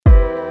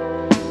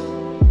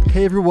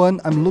Hey everyone,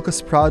 I'm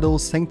Lucas Prado,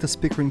 Sanctus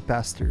Pickering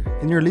pastor,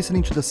 and you're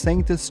listening to the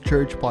Sanctus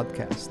Church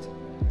podcast.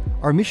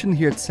 Our mission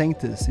here at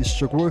Sanctus is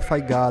to glorify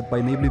God by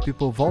enabling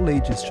people of all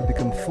ages to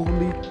become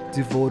fully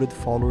devoted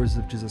followers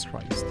of Jesus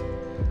Christ.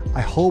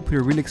 I hope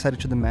you're really excited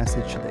to the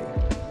message today.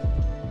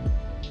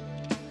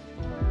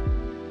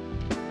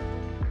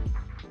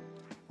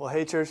 Well,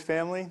 hey church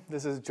family,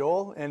 this is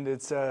Joel, and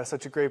it's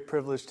such a great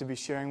privilege to be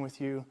sharing with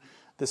you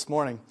this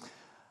morning.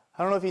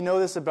 I don't know if you know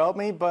this about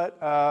me,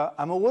 but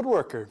I'm a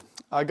woodworker.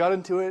 I got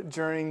into it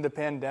during the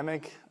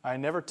pandemic. I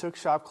never took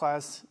shop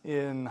class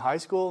in high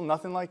school,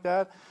 nothing like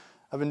that.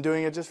 I've been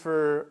doing it just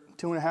for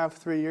 2.5,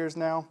 3 years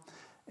now,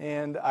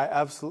 and I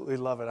absolutely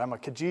love it. I'm a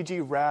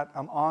Kijiji rat.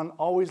 I'm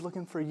always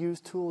looking for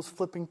used tools,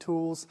 flipping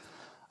tools.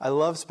 I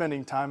love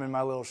spending time in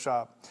my little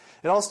shop.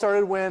 It all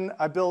started when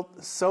I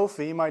built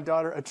Sophie, my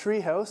daughter, a tree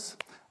house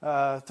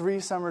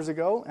 3 summers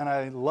ago, and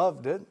I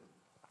loved it.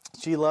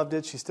 She loved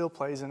it. She still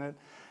plays in it.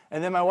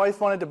 And then my wife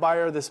wanted to buy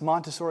her this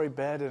Montessori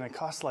bed, and it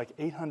cost like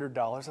 $800.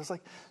 I was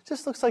like,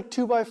 just looks like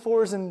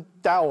 2x4s and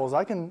dowels.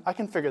 I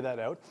can figure that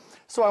out.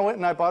 So I went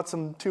and I bought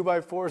some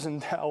 2x4s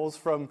and dowels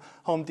from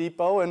Home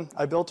Depot, and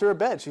I built her a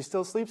bed. She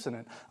still sleeps in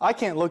it. I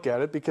can't look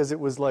at it because it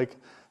was like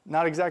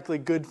not exactly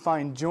good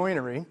fine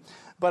joinery,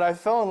 but I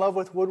fell in love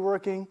with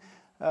woodworking.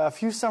 A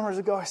few summers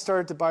ago, I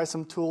started to buy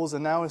some tools,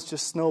 and now it's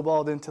just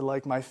snowballed into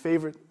like my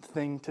favorite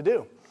thing to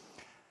do.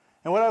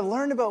 And what I've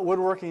learned about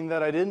woodworking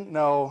that I didn't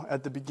know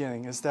at the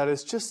beginning is that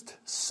it's just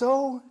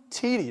so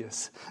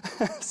tedious,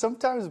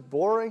 sometimes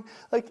boring.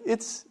 Like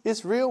it's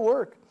real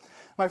work.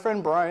 My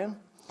friend Brian,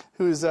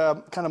 who's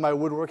kind of my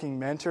woodworking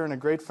mentor and a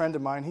great friend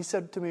of mine, he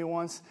said to me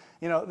once,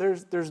 you know,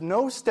 there's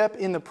no step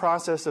in the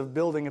process of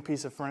building a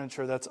piece of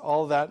furniture that's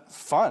all that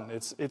fun.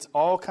 It's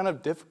all kind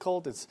of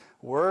difficult. It's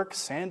work.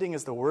 Sanding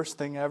is the worst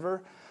thing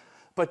ever.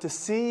 But to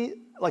see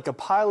like a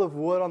pile of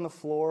wood on the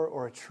floor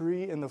or a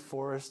tree in the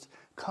forest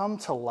come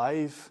to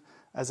life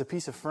as a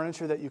piece of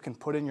furniture that you can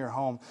put in your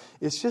home,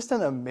 it's just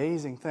an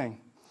amazing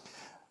thing.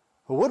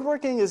 But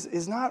woodworking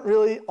is not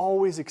really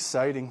always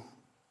exciting.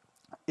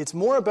 It's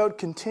more about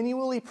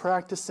continually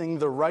practicing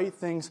the right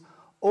things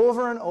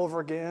over and over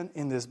again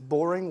in this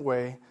boring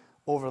way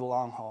over the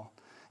long haul.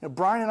 You know,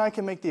 Brian and I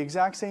can make the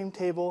exact same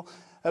table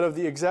out of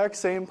the exact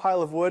same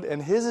pile of wood, and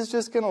his is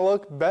just going to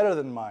look better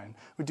than mine.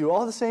 We do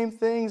all the same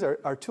things,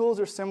 our tools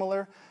are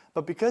similar,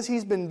 but because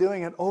he's been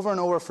doing it over and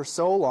over for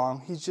so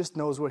long, he just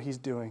knows what he's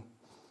doing.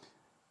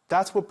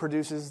 That's what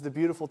produces the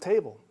beautiful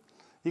table.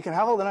 You can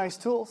have all the nice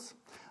tools,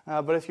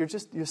 but if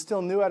you're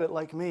still new at it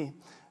like me,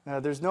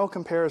 there's no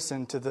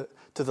comparison to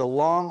the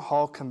long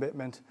haul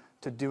commitment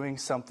to doing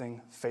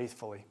something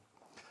faithfully.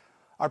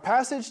 Our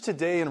passage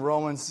today in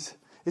Romans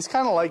is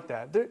kind of like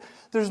that.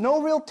 There's no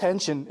real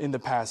tension in the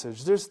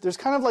passage. There's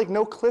kind of like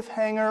no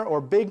cliffhanger or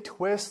big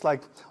twist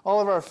like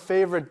all of our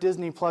favorite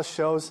Disney Plus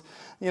shows.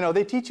 You know,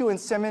 they teach you in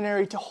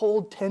seminary to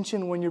hold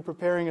tension when you're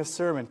preparing a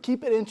sermon.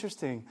 Keep it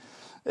interesting.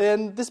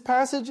 And this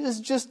passage is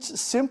just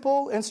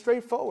simple and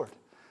straightforward.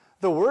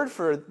 The word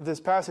for this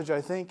passage, I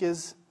think,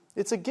 is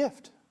it's a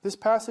gift. This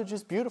passage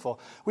is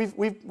beautiful.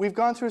 We've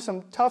gone through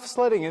some tough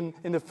sledding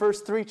in the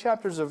first 3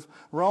 chapters of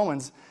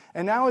Romans,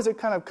 and now as it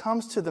kind of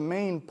comes to the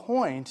main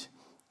point,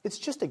 it's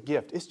just a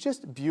gift. It's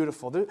just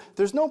beautiful.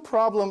 There's no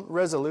problem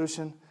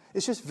resolution.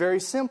 It's just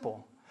very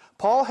simple.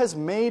 Paul has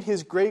made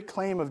his great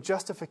claim of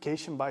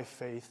justification by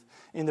faith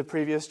in the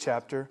previous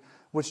chapter,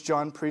 which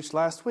John preached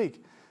last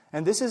week.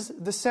 And this is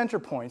the center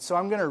point, so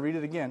I'm going to read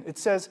it again. It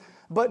says,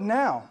 "But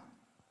now,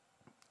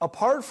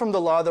 apart from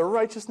the law, the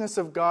righteousness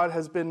of God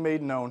has been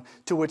made known,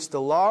 to which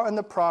the law and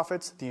the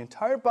prophets, the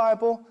entire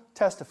Bible,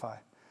 testify.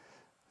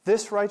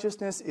 This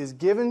righteousness is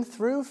given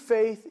through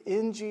faith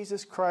in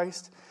Jesus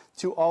Christ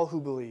to all who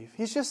believe."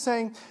 He's just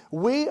saying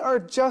we are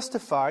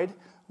justified,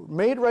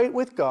 made right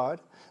with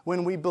God,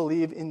 when we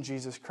believe in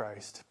Jesus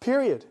Christ.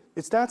 Period.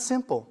 It's that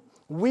simple.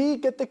 We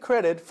get the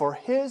credit for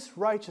His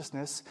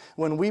righteousness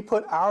when we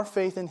put our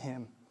faith in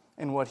Him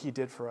and what He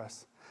did for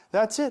us.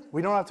 That's it.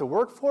 We don't have to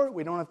work for it.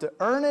 We don't have to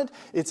earn it.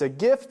 It's a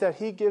gift that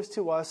He gives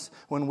to us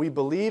when we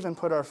believe and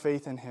put our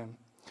faith in Him.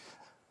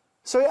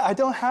 So yeah, I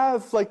don't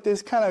have like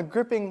this kind of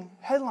gripping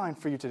headline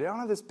for you today. I don't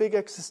have this big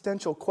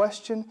existential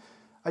question.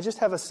 I just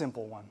have a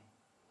simple one.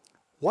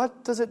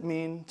 What does it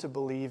mean to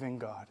believe in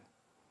God?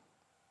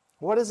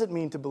 What does it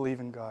mean to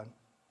believe in God?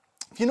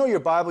 If you know your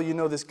Bible, you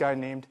know this guy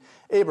named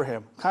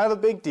Abraham. Kind of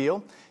a big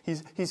deal.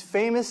 He's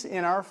famous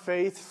in our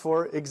faith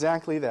for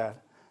exactly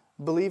that.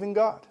 Believe in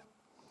God.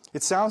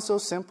 It sounds so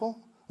simple.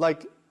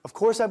 Like, of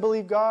course I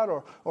believe God,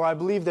 or I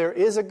believe there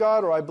is a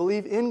God, or I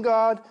believe in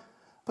God.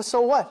 But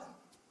so what?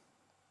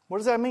 What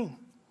does that mean?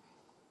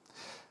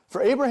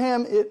 For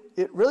Abraham,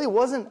 it really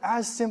wasn't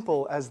as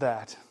simple as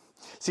that.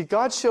 See,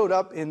 God showed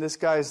up in this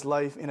guy's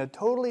life in a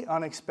totally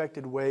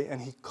unexpected way,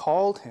 and He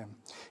called him.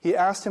 He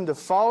asked him to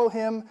follow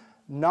Him,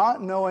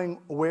 not knowing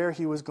where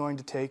He was going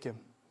to take him.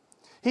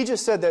 He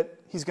just said that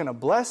He's going to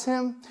bless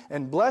him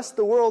and bless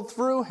the world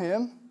through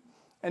him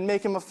and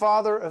make him a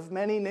father of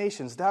many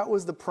nations. That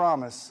was the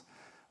promise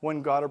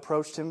when God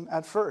approached him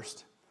at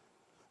first.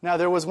 Now,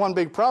 there was one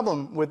big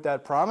problem with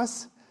that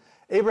promise.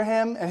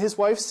 Abraham and his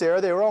wife Sarah,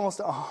 they were almost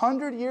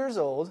 100 years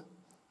old,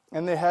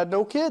 and they had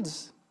no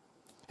kids.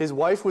 His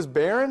wife was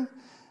barren.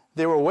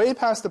 They were way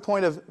past the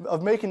point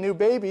of making new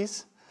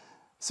babies.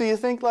 So you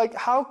think, like,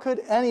 how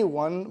could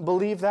anyone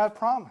believe that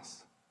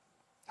promise?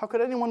 How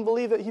could anyone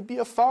believe that he'd be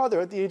a father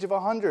at the age of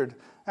 100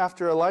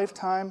 after a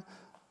lifetime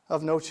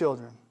of no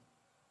children?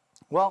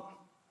 Well,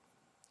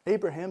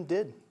 Abraham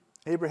did.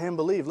 Abraham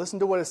believed. Listen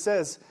to what it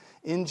says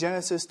in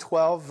Genesis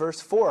 12,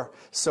 verse 4.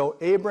 So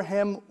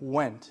Abraham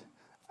went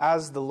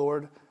as the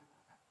Lord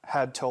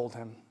had told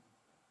him.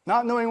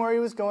 Not knowing where he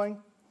was going,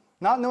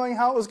 not knowing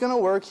how it was going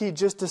to work, he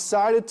just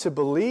decided to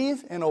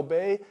believe and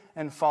obey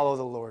and follow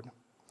the Lord.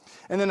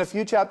 And then a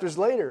few chapters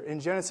later, in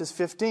Genesis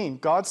 15,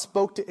 God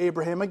spoke to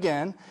Abraham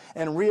again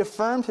and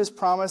reaffirmed his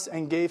promise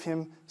and gave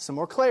him some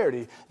more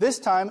clarity. This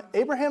time,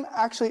 Abraham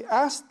actually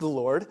asked the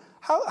Lord,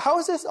 how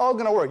is this all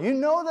going to work? You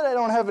know that I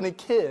don't have any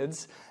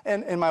kids,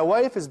 and my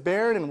wife is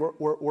barren, and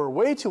we're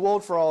way too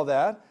old for all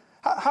that.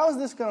 How is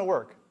this going to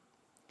work?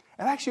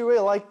 And I actually really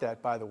like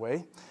that, by the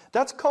way.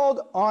 That's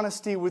called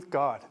honesty with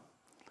God.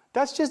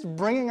 That's just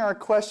bringing our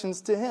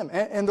questions to him.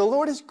 And the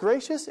Lord is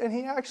gracious, and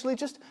he actually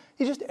just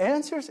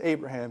answers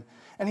Abraham.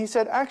 And he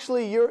said,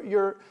 actually,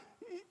 your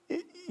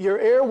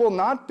heir will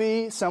not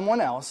be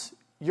someone else.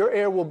 Your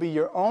heir will be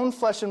your own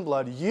flesh and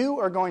blood. You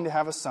are going to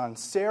have a son.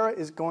 Sarah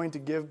is going to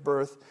give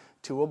birth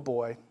to a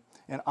boy.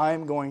 And I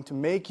am going to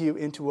make you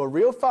into a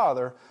real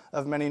father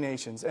of many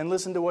nations. And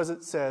listen to what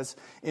it says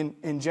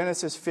in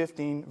Genesis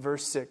 15,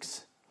 verse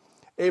 6.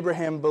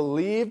 Abraham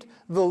believed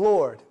the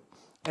Lord,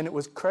 and it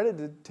was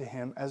credited to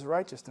him as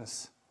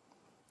righteousness.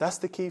 That's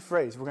the key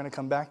phrase we're going to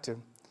come back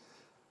to.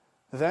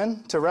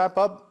 Then, to wrap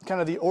up kind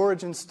of the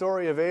origin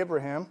story of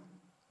Abraham,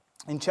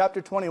 in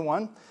chapter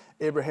 21,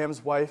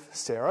 Abraham's wife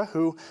Sarah,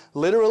 who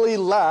literally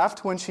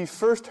laughed when she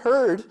first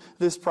heard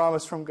this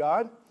promise from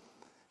God,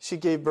 she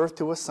gave birth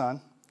to a son.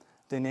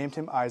 They named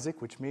him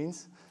Isaac, which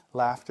means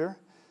laughter.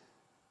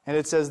 And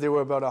it says they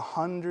were about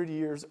 100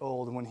 years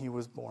old when he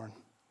was born.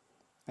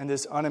 And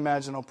this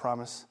unimaginable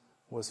promise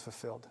was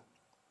fulfilled.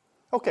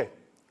 Okay,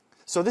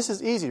 so this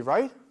is easy,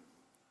 right?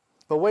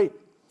 But wait,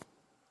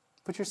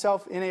 put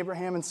yourself in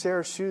Abraham and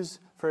Sarah's shoes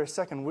for a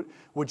second.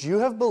 Would you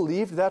have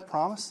believed that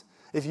promise?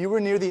 If you were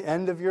near the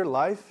end of your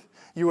life,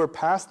 you were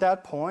past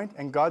that point,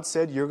 and God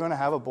said you're going to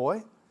have a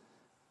boy?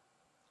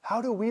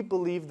 How do we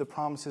believe the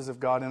promises of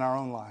God in our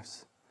own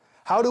lives?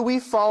 How do we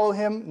follow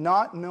him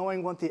not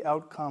knowing what the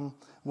outcome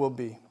will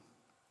be?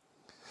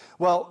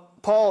 Well,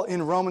 Paul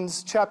in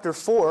Romans chapter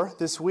 4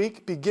 this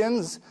week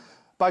begins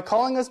by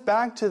calling us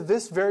back to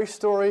this very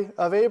story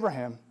of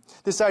Abraham.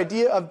 This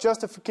idea of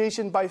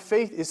justification by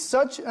faith is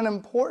such an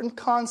important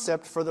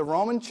concept for the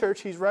Roman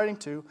church he's writing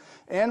to,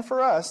 and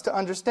for us to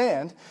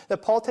understand,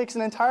 that Paul takes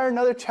an entire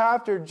another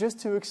chapter just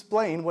to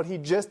explain what he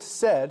just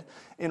said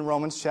in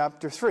Romans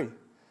chapter 3.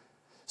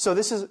 So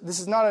this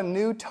is not a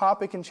new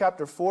topic in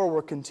chapter 4.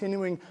 We're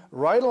continuing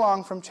right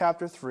along from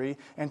chapter 3.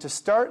 And to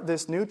start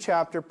this new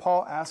chapter,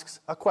 Paul asks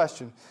a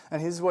question.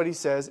 And here's what he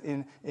says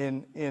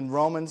in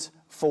Romans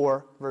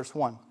 4, verse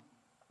 1.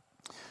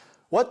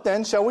 What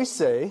then shall we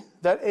say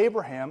that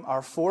Abraham,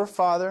 our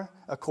forefather,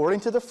 according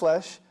to the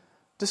flesh,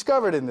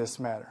 discovered in this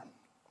matter?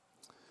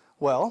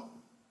 Well,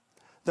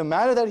 the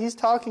matter that he's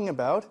talking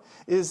about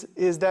is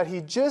that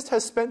he just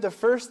has spent the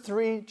first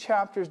 3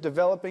 chapters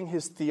developing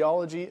his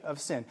theology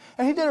of sin.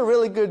 And he did a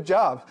really good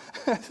job.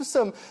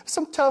 some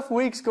tough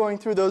weeks going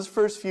through those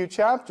first few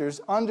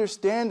chapters,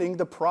 understanding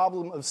the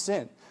problem of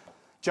sin.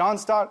 John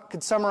Stott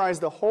could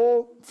summarize the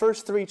whole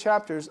first 3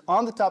 chapters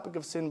on the topic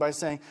of sin by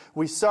saying,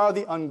 we saw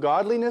the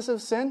ungodliness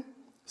of sin.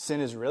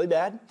 Sin is really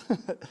bad.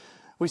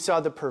 We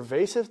saw the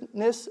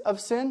pervasiveness of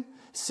sin.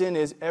 Sin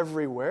is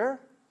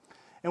everywhere.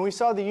 And we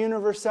saw the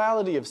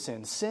universality of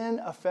sin.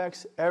 Sin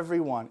affects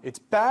everyone. It's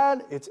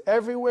bad, it's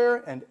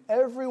everywhere, and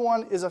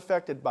everyone is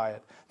affected by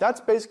it. That's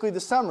basically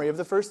the summary of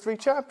the first 3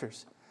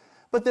 chapters.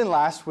 But then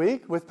last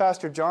week, with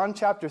Pastor John,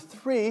 chapter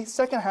 3,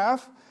 second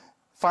half,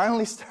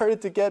 finally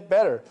started to get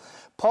better.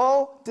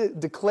 Paul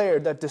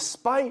declared that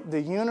despite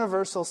the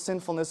universal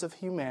sinfulness of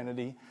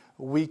humanity,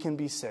 we can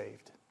be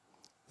saved.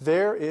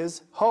 There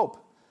is hope.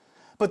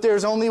 But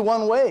there's only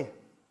one way.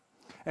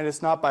 And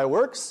it's not by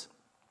works.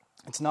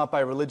 It's not by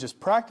religious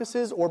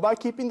practices or by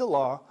keeping the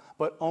law,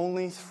 but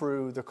only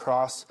through the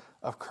cross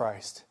of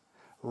Christ.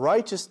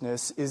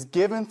 Righteousness is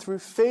given through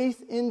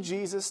faith in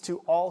Jesus to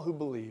all who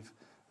believe.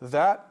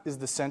 That is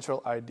the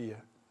central idea.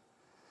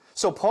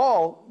 So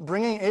Paul,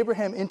 bringing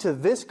Abraham into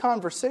this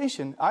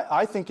conversation,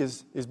 I think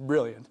is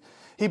brilliant.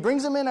 He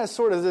brings him in as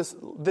sort of this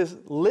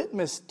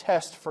litmus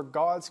test for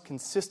God's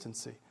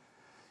consistency.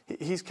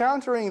 He's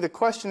countering the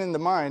question in the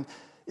mind,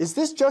 is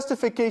this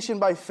justification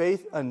by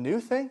faith a new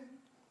thing?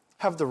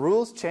 Have the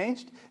rules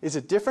changed? Is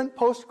it different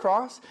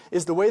post-cross?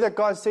 Is the way that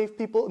God saved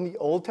people in the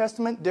Old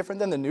Testament different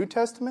than the New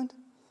Testament?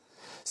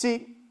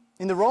 See,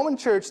 in the Roman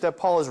church that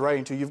Paul is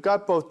writing to, you've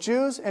got both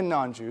Jews and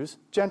non-Jews,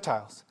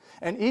 Gentiles,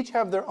 and each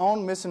have their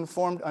own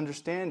misinformed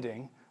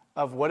understanding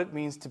of what it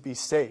means to be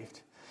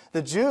saved.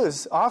 The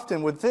Jews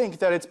often would think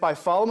that it's by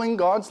following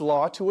God's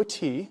law to a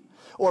T,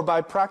 or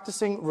by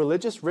practicing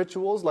religious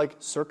rituals like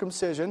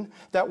circumcision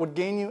that would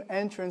gain you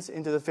entrance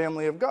into the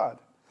family of God.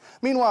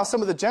 Meanwhile,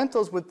 some of the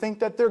Gentiles would think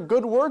that their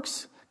good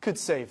works could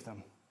save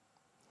them.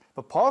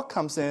 But Paul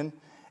comes in,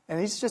 and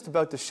he's just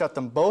about to shut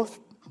them both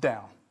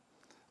down.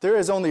 There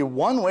is only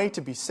one way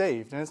to be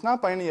saved, and it's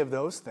not by any of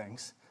those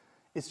things.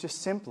 It's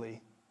just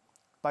simply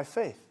by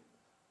faith.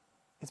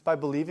 It's by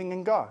believing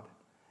in God,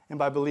 and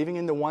by believing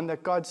in the one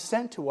that God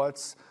sent to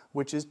us,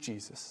 which is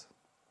Jesus.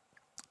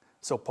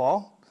 So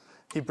Paul,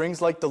 he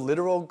brings like the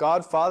literal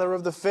godfather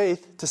of the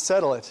faith to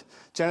settle it.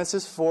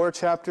 Genesis 4,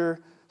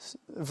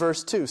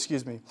 verse 2.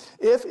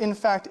 If, in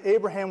fact,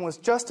 Abraham was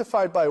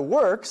justified by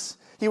works,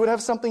 he would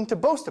have something to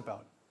boast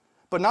about,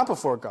 but not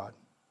before God.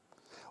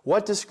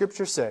 What does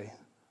Scripture say?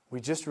 We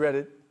just read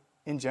it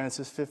in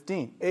Genesis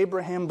 15.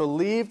 Abraham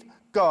believed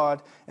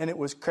God, and it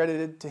was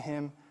credited to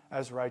him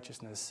as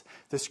righteousness.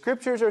 The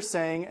Scriptures are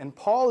saying, and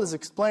Paul is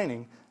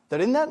explaining, that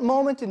in that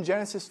moment in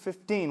Genesis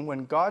 15,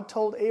 when God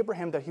told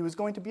Abraham that he was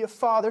going to be a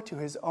father to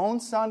his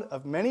own son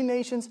of many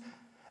nations,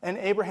 and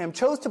Abraham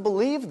chose to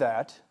believe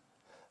that,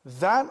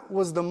 that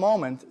was the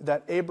moment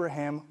that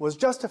Abraham was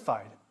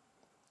justified.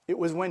 It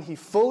was when he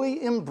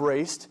fully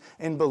embraced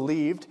and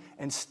believed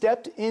and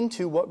stepped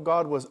into what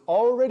God was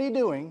already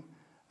doing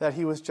that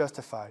he was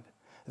justified.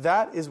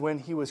 That is when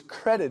he was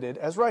credited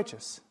as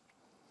righteous.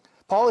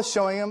 Paul is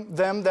showing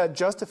them that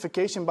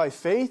justification by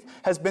faith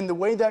has been the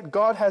way that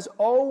God has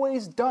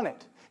always done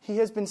it. He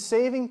has been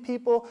saving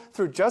people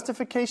through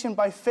justification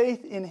by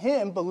faith in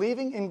him,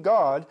 believing in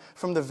God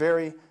from the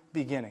very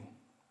beginning.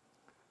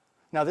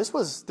 Now, this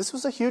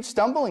was a huge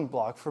stumbling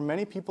block for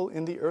many people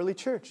in the early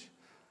church.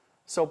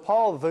 So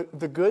Paul,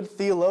 the good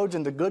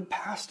theologian, the good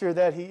pastor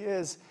that he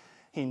is,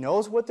 he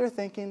knows what they're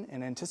thinking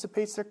and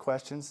anticipates their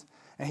questions,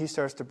 and he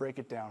starts to break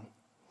it down.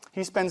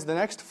 He spends the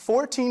next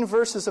 14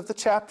 verses of the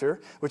chapter,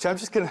 which I'm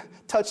just going to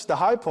touch the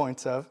high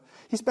points of.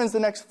 He spends the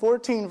next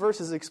 14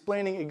 verses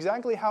explaining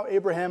exactly how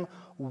Abraham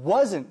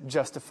wasn't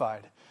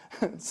justified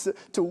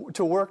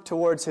to work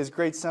towards his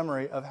great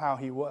summary of how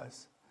he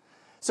was.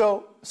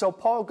 So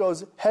Paul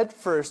goes head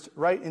first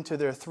right into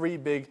their three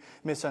big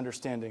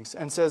misunderstandings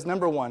and says,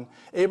 number one,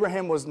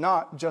 Abraham was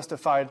not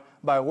justified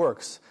by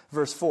works.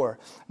 Verse 4,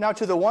 now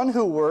to the one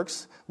who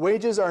works,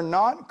 wages are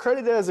not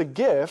credited as a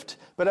gift,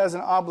 but as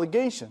an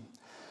obligation.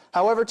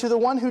 However, to the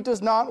one who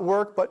does not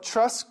work but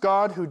trusts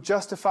God who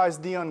justifies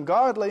the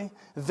ungodly,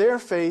 their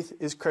faith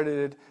is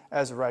credited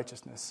as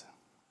righteousness.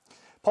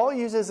 Paul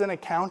uses an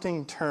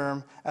accounting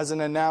term as an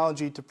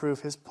analogy to prove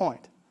his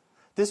point.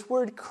 This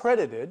word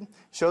credited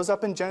shows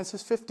up in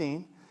Genesis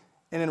 15,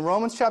 and in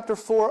Romans chapter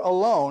 4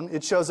 alone,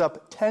 it shows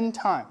up 10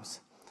 times.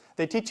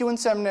 They teach you in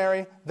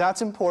seminary,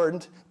 that's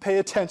important, pay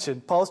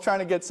attention. Paul's trying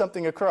to get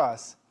something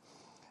across.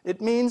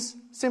 It means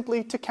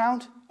simply to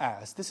count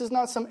as. This is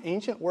not some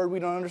ancient word we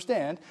don't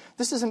understand.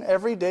 This is an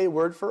everyday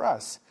word for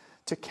us,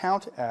 to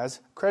count as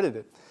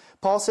credited.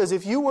 Paul says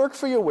if you work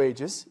for your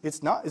wages,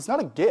 it's not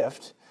a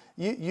gift.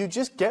 You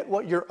just get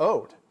what you're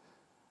owed.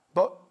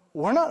 But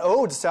we're not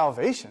owed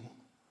salvation.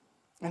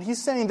 And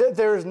he's saying that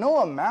there is no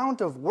amount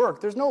of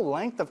work, there's no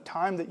length of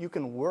time that you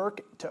can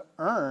work to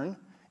earn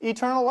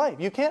eternal life.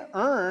 You can't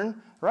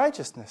earn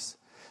righteousness.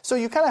 So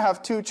you kind of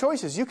have two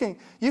choices. You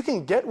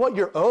can get what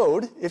you're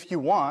owed if you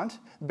want,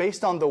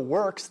 based on the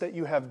works that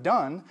you have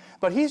done.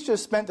 But he's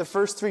just spent the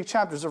first 3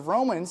 chapters of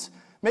Romans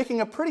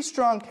making a pretty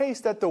strong case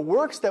that the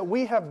works that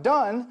we have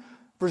done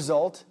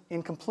result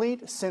in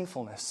complete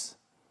sinfulness.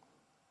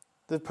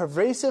 The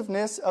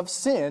pervasiveness of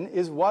sin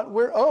is what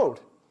we're owed.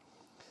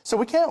 So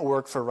we can't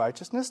work for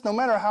righteousness. No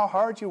matter how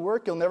hard you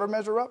work, you'll never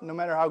measure up. No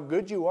matter how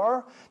good you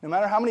are, no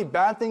matter how many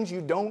bad things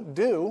you don't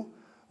do,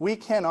 we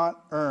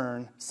cannot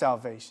earn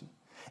salvation.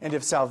 And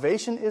if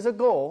salvation is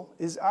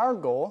our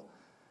goal,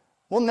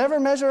 we'll never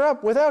measure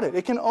up without it.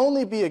 It can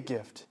only be a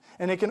gift.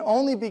 And it can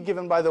only be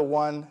given by the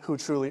one who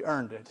truly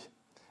earned it.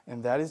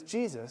 And that is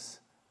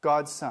Jesus,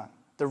 God's Son,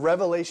 the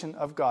revelation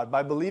of God.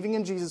 By believing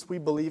in Jesus, we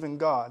believe in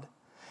God.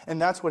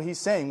 And that's what he's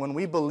saying. When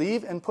we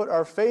believe and put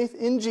our faith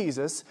in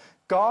Jesus,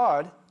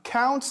 God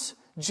counts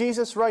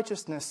Jesus'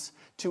 righteousness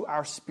to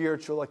our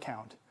spiritual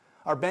account.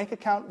 Our bank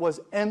account was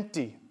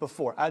empty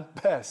before,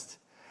 at best.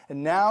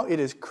 And now it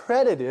is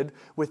credited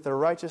with the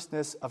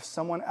righteousness of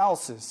someone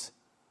else's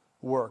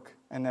work,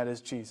 and that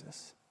is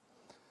Jesus.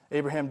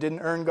 Abraham didn't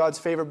earn God's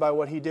favor by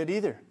what he did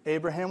either.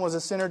 Abraham was a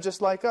sinner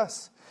just like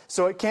us.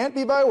 So it can't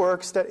be by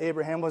works that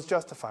Abraham was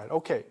justified.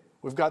 Okay,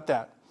 we've got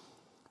that.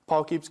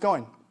 Paul keeps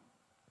going.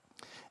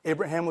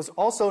 Abraham was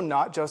also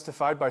not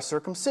justified by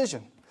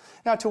circumcision.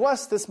 Now, to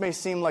us, this may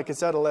seem like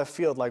it's out of left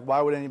field, like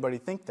why would anybody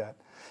think that?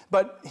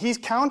 But he's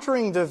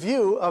countering the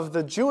view of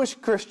the Jewish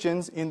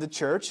Christians in the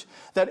church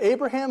that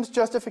Abraham's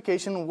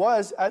justification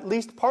was at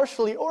least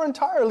partially or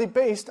entirely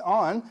based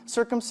on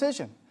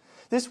circumcision.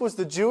 This was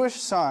the Jewish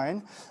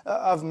sign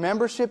of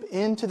membership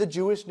into the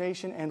Jewish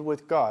nation and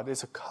with God.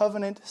 It's a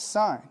covenant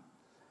sign.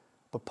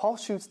 But Paul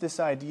shoots this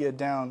idea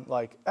down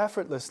like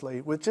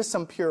effortlessly with just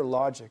some pure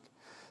logic.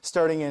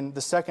 Starting in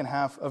the second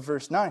half of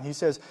verse 9, he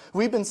says,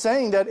 we've been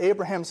saying that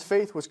Abraham's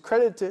faith was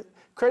credited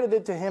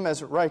to him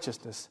as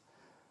righteousness.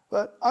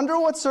 But under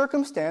what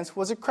circumstance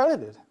was it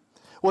credited?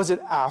 Was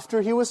it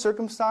after he was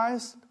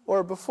circumcised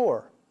or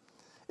before?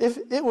 If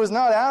it was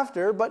not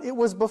after, but it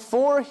was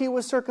before he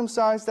was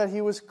circumcised that he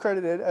was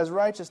credited as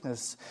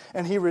righteousness.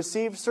 And he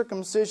received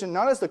circumcision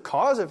not as the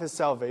cause of his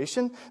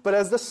salvation, but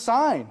as the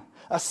sign,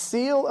 a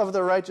seal of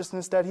the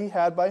righteousness that he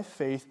had by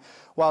faith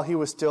while he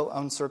was still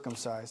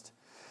uncircumcised.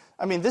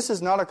 I mean, this is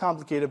not a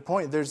complicated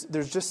point. There's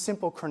just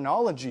simple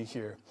chronology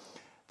here.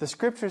 The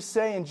scriptures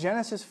say in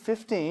Genesis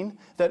 15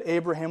 that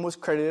Abraham was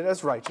credited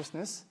as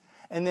righteousness.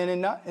 And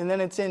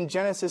then it's in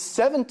Genesis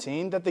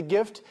 17 that the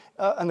gift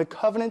and the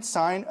covenant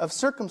sign of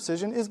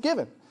circumcision is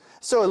given.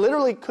 So it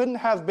literally couldn't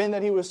have been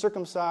that he was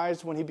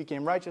circumcised when he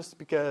became righteous,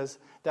 because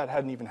that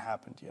hadn't even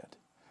happened yet.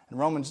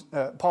 And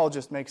Paul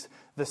just makes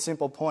the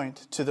simple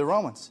point to the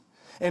Romans.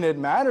 And it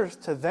matters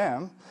to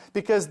them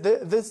because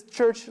this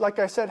church, like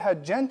I said,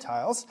 had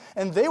Gentiles,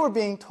 and they were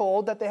being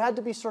told that they had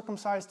to be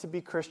circumcised to be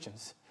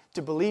Christians.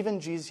 To believe in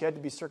Jesus, you had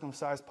to be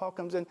circumcised. Paul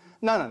comes in,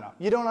 no.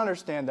 You don't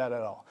understand that at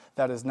all.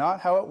 That is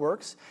not how it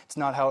works. It's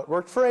not how it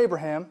worked for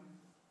Abraham.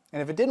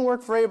 And if it didn't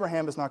work for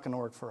Abraham, it's not going to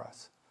work for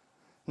us.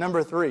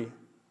 Number 3,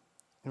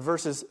 in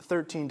verses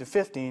 13 to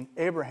 15,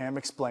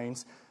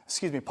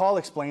 Paul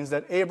explains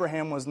that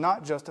Abraham was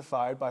not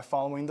justified by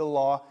following the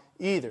law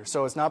either.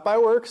 So it's not by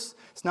works,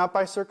 it's not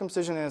by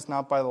circumcision, and it's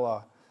not by the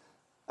law.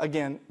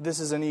 Again,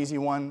 this is an easy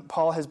one.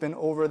 Paul has been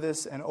over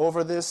this and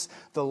over this.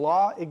 The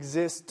law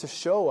exists to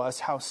show us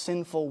how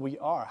sinful we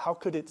are. How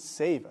could it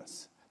save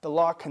us? The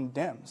law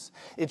condemns.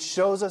 It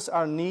shows us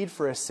our need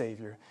for a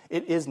Savior.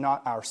 It is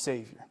not our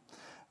Savior.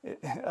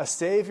 A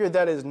Savior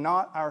that is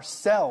not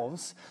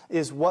ourselves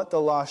is what the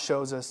law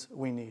shows us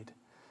we need.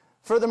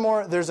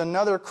 Furthermore, there's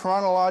another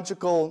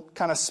chronological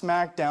kind of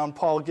smackdown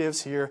Paul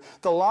gives here.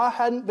 The law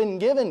hadn't been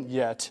given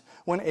yet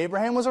when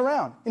Abraham was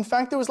around. In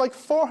fact, there was like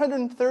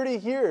 430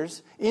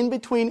 years in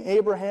between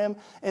Abraham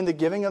and the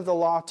giving of the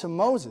law to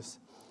Moses.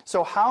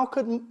 So how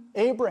could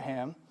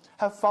Abraham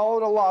have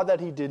followed a law that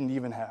he didn't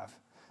even have?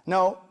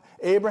 No,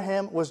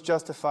 Abraham was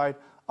justified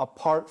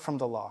apart from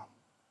the law.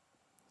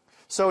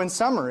 So in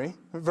summary,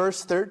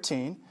 verse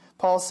 13,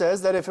 Paul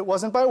says that if it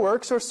wasn't by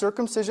works or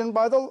circumcision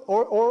by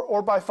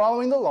or by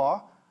following the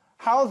law,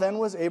 how then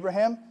was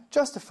Abraham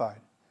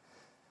justified?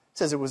 It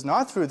says it was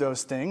not through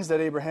those things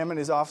that Abraham and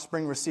his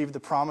offspring received the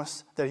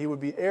promise that he would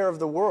be heir of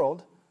the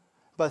world,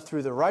 but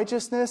through the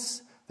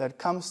righteousness that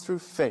comes through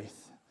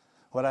faith.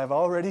 What I've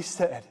already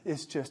said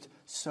is just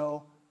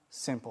so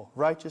simple.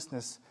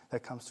 Righteousness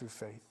that comes through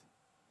faith.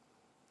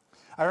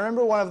 I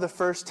remember one of the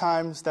first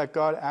times that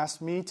God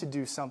asked me to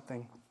do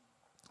something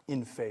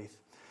in faith.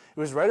 It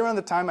was right around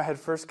the time I had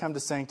first come to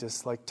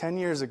Sanctus, like 10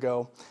 years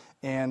ago,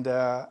 and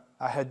I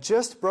had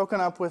just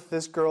broken up with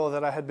this girl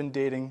that I had been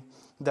dating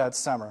that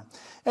summer.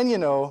 And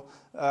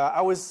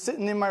I was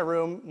sitting in my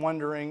room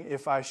wondering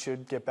if I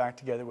should get back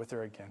together with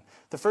her again.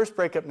 The first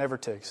breakup never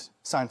takes,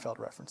 Seinfeld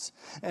reference.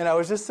 And I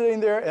was just sitting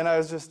there, and I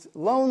was just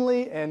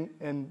lonely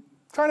and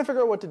trying to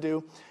figure out what to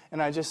do.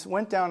 And I just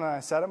went down and I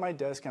sat at my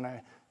desk and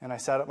I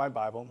sat at my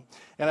Bible.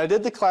 And I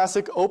did the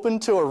classic open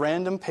to a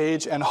random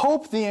page and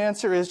hope the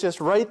answer is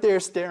just right there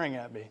staring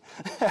at me.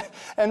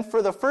 And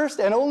for the first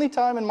and only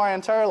time in my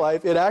entire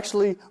life, it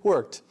actually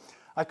worked.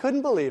 I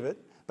couldn't believe it,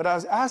 but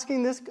as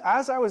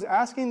I was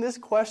asking this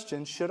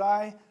question, should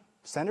I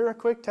send her a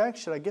quick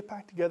text? Should I get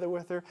back together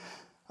with her?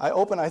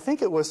 I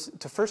think it was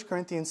to 1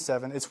 Corinthians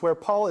 7. It's where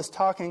Paul is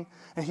talking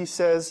and he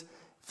says,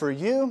 "For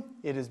you,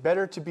 it is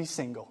better to be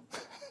single."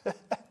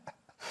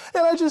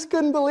 And I just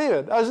couldn't believe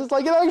it. I was just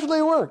like, it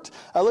actually worked.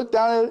 I looked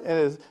down at it,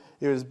 and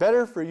it was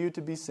better for you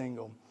to be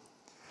single.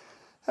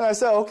 And I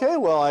said, okay,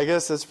 well, I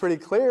guess it's pretty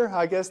clear.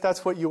 I guess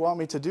that's what you want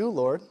me to do,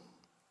 Lord.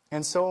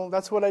 And so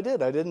that's what I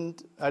did. I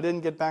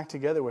didn't get back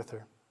together with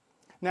her.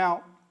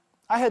 Now,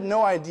 I had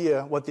no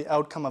idea what the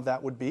outcome of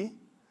that would be.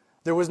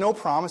 There was no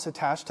promise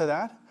attached to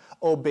that.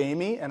 Obey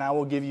me, and I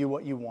will give you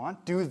what you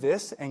want. Do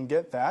this and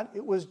get that.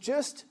 It was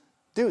just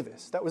do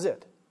this. That was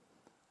it.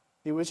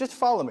 It was just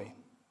follow me.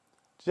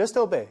 Just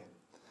obey.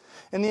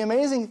 And the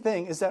amazing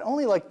thing is that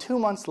only like 2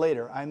 months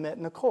later, I met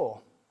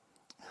Nicole,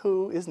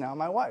 who is now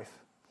my wife.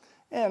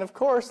 And of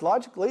course,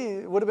 logically,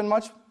 it would have been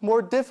much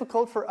more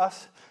difficult for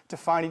us to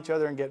find each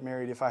other and get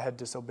married if I had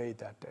disobeyed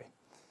that day.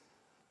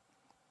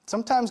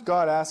 Sometimes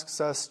God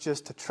asks us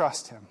just to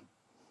trust Him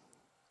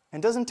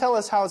and doesn't tell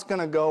us how it's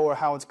going to go or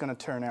how it's going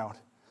to turn out.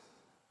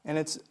 And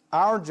it's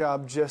our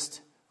job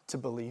just to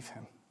believe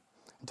Him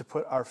and to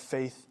put our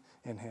faith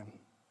in Him.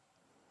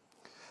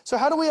 So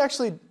how do we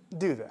actually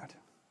do that?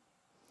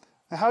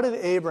 Now, how did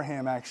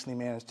Abraham actually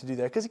manage to do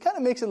that? Because he kind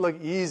of makes it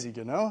look easy,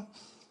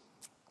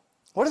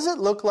 What does it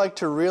look like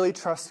to really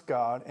trust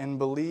God and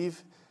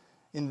believe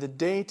God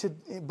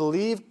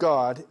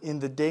in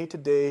the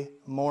day-to-day,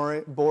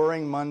 more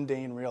boring,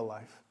 mundane real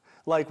life?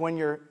 Like when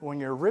you're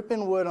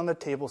ripping wood on the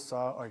table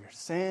saw, or you're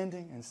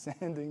sanding and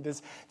sanding,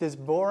 this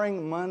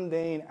boring,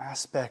 mundane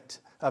aspect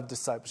of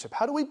discipleship.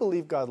 How do we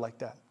believe God like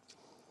that?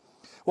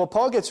 Well,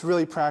 Paul gets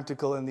really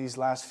practical in these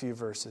last few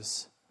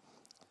verses.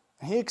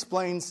 And he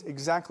explains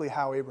exactly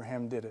how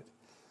Abraham did it.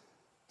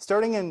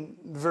 Starting in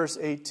verse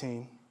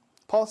 18,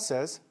 Paul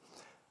says,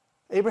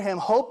 Abraham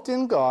hoped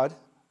in God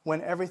when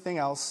everything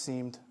else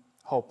seemed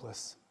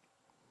hopeless.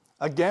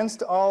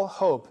 Against all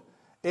hope,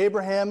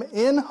 Abraham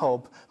in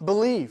hope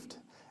believed,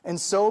 and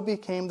so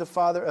became the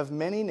father of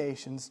many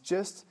nations,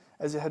 just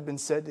as it had been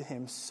said to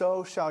him,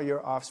 so shall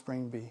your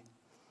offspring be.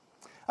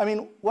 I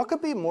mean, what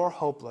could be more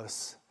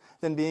hopeless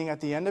than being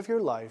at the end of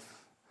your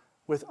life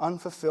with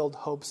unfulfilled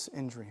hopes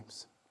and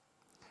dreams?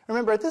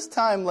 Remember, at this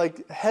time,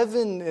 like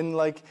heaven and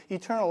like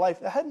eternal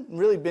life, it hadn't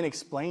really been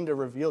explained or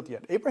revealed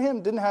yet.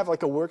 Abraham didn't have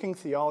like a working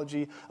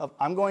theology of,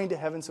 I'm going to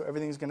heaven so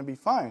everything's going to be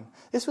fine.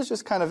 This was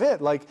just kind of it.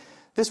 Like,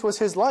 this was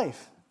his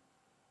life.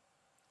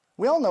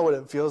 We all know what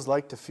it feels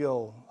like to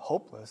feel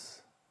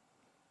hopeless.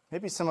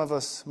 Maybe some of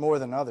us more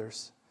than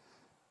others.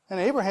 And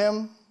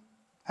Abraham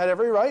had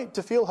every right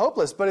to feel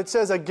hopeless. But it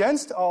says,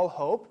 against all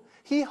hope,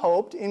 he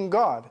hoped in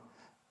God,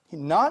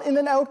 not in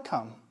an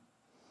outcome.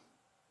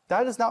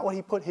 That is not what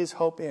he put his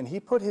hope in. He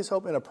put his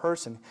hope in a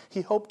person.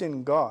 He hoped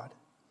in God.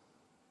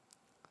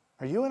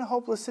 Are you in a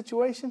hopeless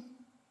situation?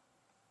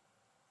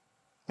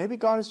 Maybe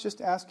God is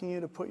just asking you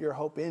to put your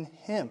hope in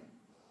him,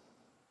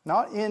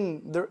 not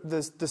in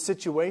the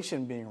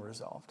situation being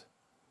resolved,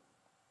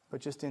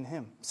 but just in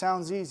him.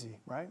 Sounds easy,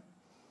 right?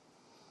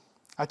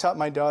 I taught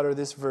my daughter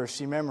this verse.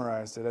 She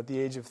memorized it at the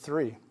age of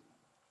 3.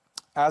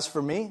 As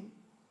for me,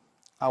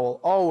 I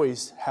will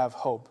always have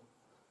hope.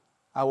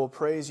 I will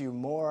praise you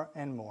more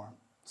and more.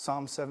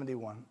 Psalm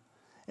 71.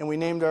 And we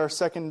named our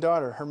second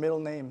daughter. Her middle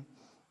name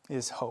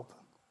is Hope.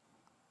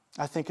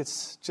 I think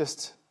it's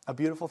just a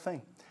beautiful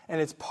thing. And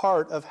it's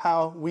part of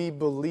how we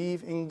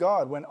believe in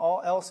God. When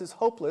all else is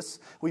hopeless,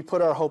 we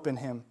put our hope in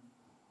him.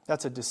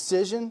 That's a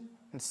decision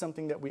and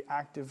something that we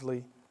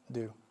actively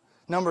do.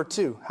 Number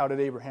 2, how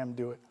did Abraham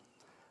do it?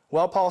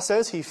 Well, Paul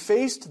says he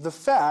faced the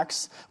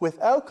facts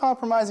without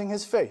compromising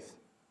his faith.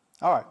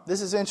 All right,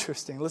 this is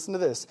interesting. Listen to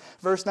this.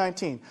 Verse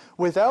 19.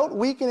 Without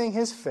weakening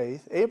his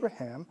faith,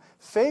 Abraham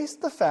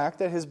faced the fact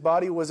that his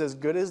body was as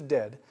good as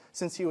dead,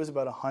 since he was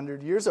about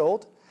 100 years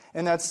old,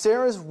 and that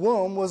Sarah's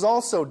womb was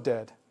also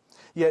dead.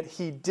 Yet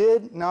he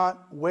did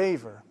not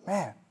waver.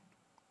 Man,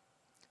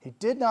 he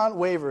did not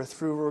waver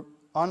through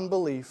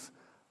unbelief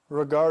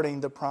regarding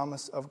the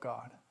promise of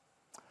God.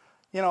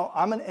 You know,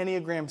 I'm an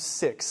Enneagram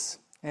 6.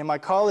 And my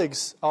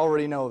colleagues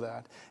already know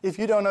that. If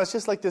you don't know, it's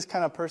just like this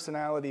kind of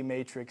personality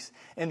matrix.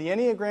 And the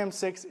Enneagram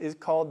 6 is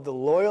called the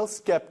loyal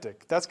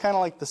skeptic. That's kind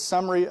of like the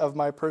summary of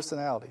my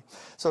personality.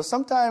 So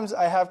sometimes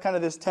I have kind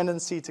of this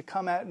tendency to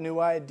come at new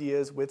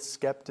ideas with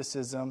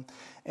skepticism.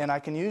 And I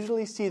can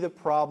usually see the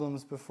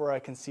problems before I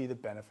can see the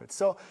benefits.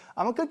 So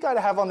I'm a good guy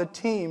to have on the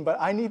team, but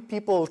I need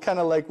people kind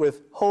of like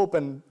with hope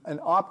and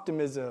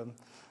optimism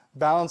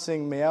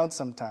balancing me out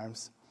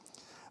sometimes.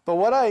 But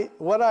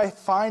what I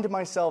find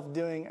myself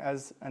doing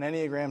as an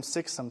Enneagram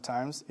 6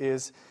 sometimes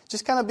is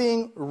just kind of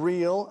being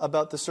real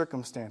about the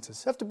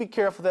circumstances. You have to be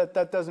careful that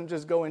that doesn't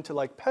just go into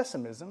like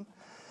pessimism.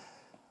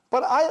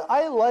 But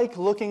I like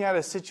looking at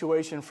a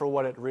situation for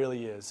what it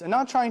really is and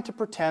not trying to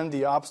pretend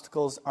the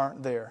obstacles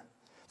aren't there.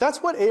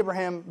 That's what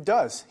Abraham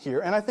does here,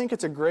 and I think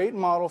it's a great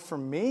model for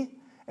me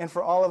and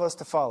for all of us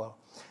to follow.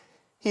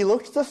 He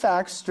looked the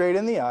facts straight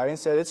in the eye and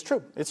said, it's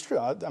true.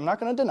 I'm not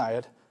going to deny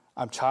it.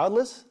 I'm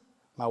childless.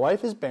 My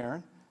wife is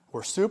barren,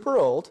 we're super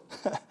old,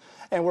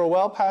 and we're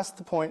well past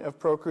the point of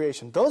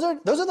procreation. Those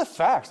are the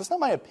facts. That's not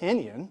my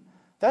opinion.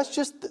 That's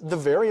just the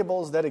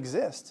variables that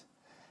exist.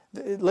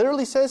 It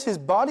literally says his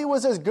body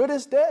was as good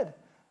as dead,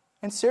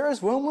 and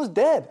Sarah's womb was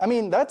dead. I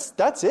mean, that's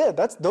it.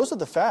 Those are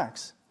the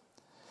facts.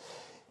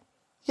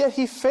 Yet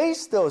he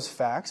faced those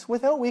facts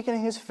without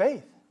weakening his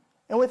faith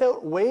and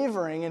without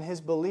wavering in his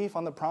belief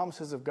on the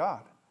promises of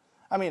God.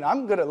 I mean,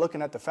 I'm good at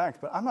looking at the facts,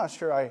 but I'm not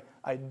sure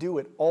I do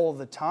it all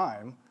the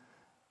time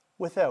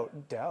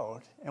without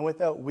doubt and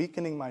without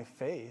weakening my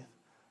faith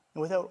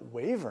and without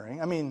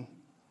wavering. I mean,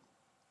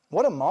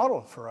 what a model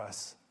for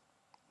us.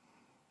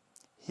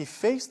 He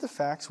faced the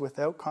facts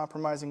without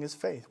compromising his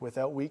faith,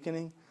 without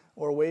weakening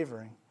or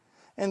wavering.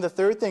 And the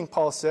third thing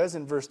Paul says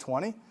in verse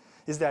 20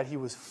 is that he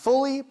was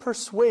fully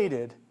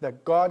persuaded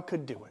that God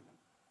could do it.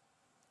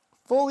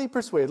 Fully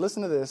persuaded.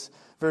 Listen to this,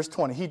 verse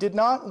 20. He did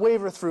not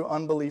waver through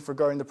unbelief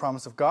regarding the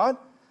promise of God,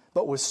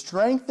 but was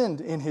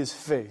strengthened in his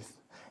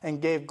faith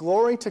and gave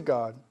glory to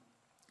God,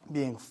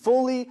 being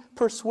fully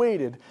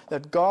persuaded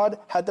that God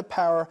had the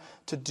power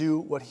to do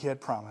what he had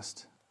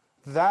promised.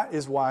 That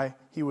is why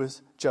he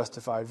was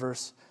justified.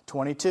 Verse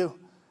 22,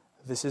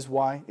 this is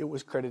why it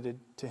was credited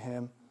to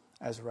him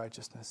as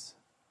righteousness.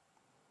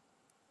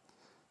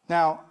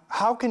 Now,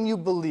 how can you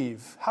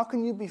believe? How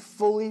can you be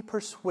fully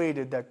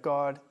persuaded that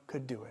God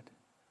could do it?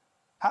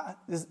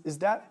 Is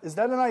that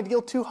an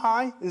ideal too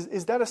high?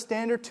 Is that a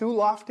standard too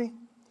lofty?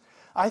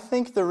 I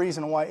think the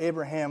reason why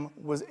Abraham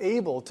was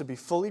able to be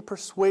fully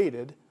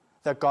persuaded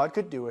that God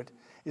could do it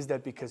is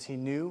that because he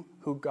knew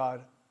who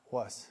God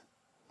was.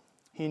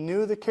 He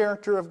knew the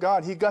character of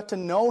God. He got to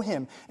know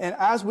him. And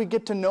as we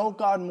get to know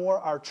God more,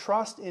 our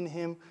trust in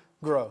him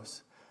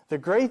grows. The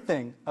great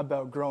thing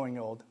about growing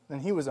old,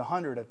 and he was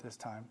 100 at this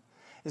time,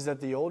 is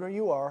that the older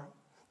you are,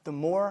 the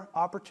more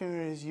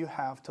opportunities you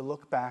have to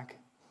look back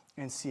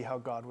and see how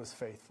God was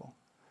faithful.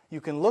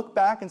 You can look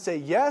back and say,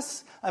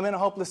 yes, I'm in a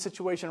hopeless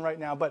situation right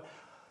now, but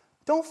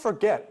don't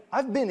forget,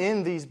 I've been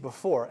in these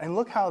before, and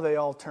look how they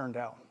all turned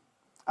out.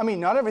 I mean,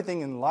 not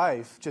everything in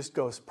life just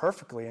goes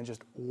perfectly and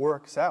just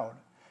works out.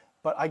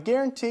 But I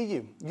guarantee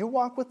you, you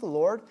walk with the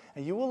Lord,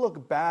 and you will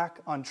look back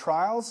on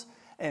trials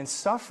and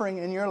suffering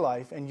in your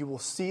life, and you will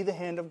see the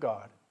hand of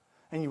God.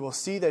 And you will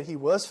see that He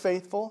was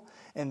faithful,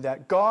 and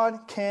that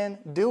God can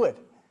do it.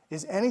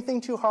 Is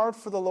anything too hard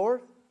for the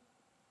Lord?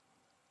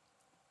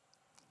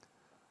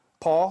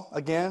 Paul,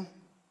 again,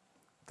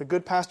 the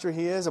good pastor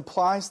he is,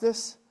 applies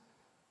this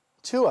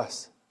to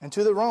us and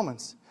to the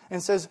Romans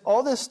and says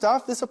all this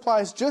stuff, this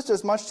applies just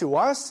as much to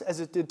us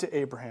as it did to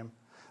Abraham.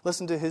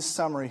 Listen to his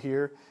summary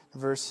here,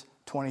 verse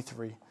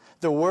 23.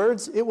 The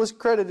words "it was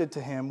credited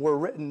to him" were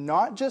written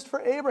not just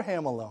for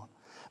Abraham alone,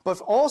 but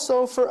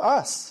also for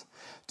us,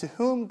 to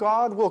whom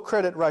God will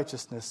credit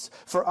righteousness,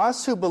 for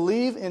us who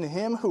believe in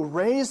Him who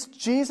raised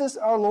Jesus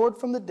our Lord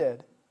from the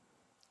dead.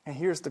 And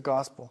here's the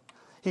gospel.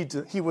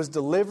 He was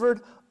delivered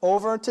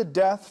over to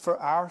death for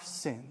our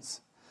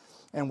sins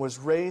and was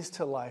raised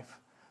to life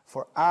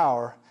for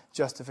our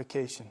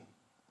justification.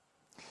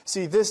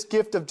 See, this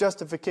gift of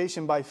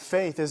justification by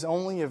faith is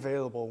only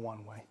available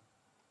one way.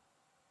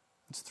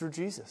 It's through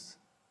Jesus.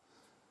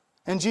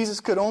 And Jesus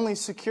could only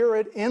secure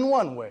it in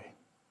one way.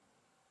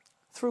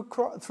 Through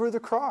the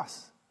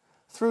cross.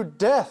 Through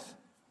death.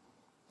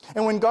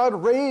 And when God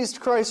raised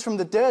Christ from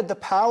the dead, the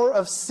power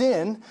of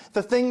sin,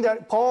 the thing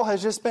that Paul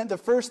has just spent the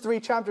first 3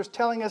 chapters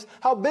telling us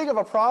how big of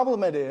a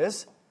problem it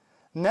is,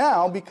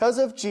 now, because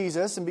of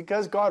Jesus and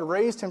because God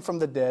raised Him from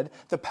the dead,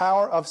 the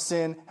power of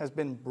sin has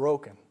been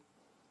broken.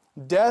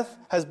 Death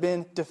has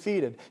been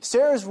defeated.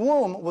 Sarah's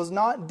womb was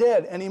not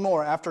dead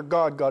anymore after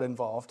God got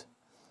involved.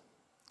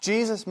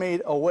 Jesus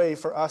made a way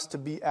for us to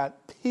be at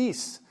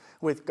peace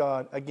with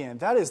God again.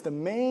 That is the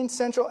main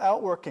central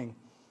outworking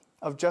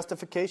of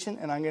justification,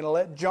 and I'm going to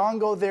let John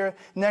go there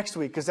next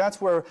week because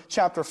that's where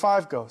chapter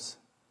 5 goes.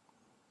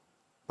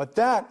 But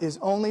that is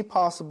only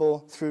possible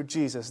through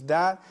Jesus.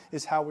 That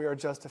is how we are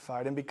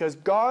justified. And because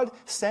God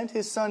sent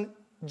His Son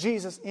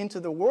Jesus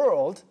into the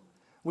world,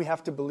 we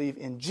have to believe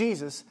in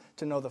Jesus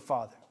to know the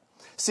Father.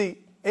 See,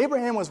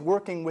 Abraham was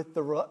working with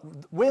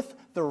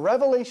the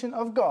revelation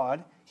of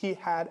God he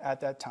had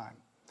at that time.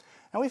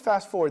 And we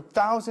fast forward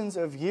thousands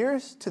of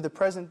years to the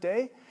present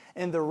day,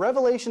 and the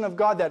revelation of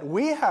God that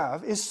we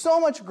have is so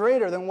much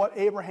greater than what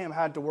Abraham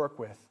had to work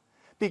with.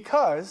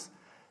 Because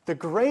the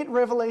great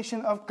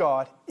revelation of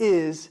God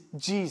is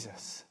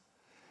Jesus.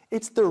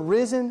 It's the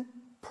risen,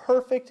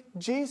 perfect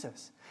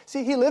Jesus.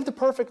 See, He lived a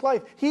perfect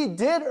life. He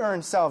did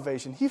earn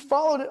salvation. He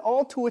followed it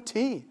all to a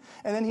T.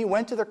 And then He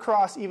went to the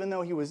cross, even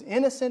though He was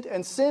innocent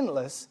and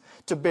sinless,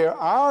 to bear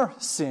our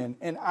sin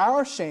and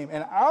our shame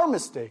and our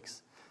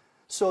mistakes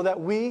so that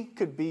we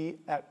could be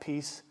at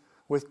peace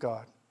with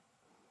God.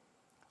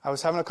 I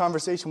was having a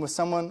conversation with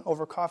someone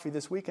over coffee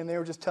this week, and they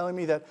were just telling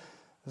me that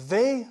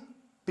they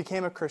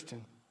became a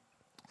Christian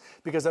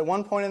because at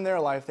one point in their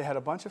life they had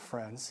a bunch of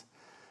friends,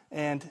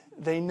 and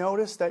they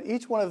noticed that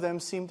each one of them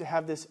seemed to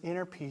have this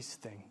inner peace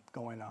thing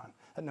going on.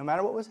 That no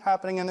matter what was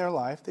happening in their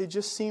life, they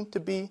just seemed to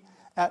be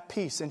at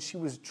peace. And she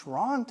was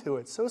drawn to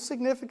it so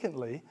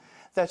significantly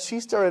that she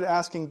started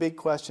asking big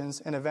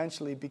questions and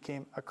eventually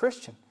became a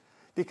Christian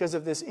because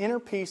of this inner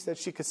peace that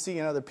she could see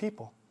in other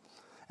people.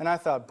 And I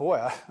thought, boy,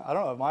 I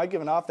don't know, am I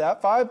giving off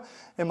that vibe?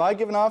 Am I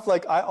giving off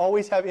like I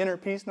always have inner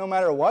peace no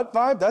matter what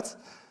vibe?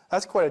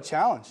 That's quite a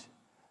challenge.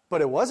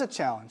 But it was a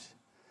challenge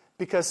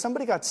because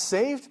somebody got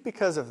saved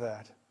because of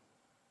that.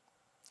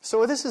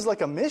 So this is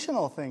like a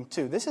missional thing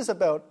too. This is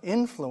about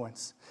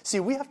influence.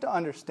 See, we have to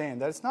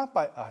understand that it's not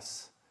by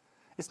us.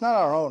 It's not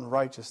our own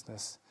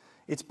righteousness.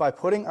 It's by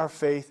putting our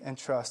faith and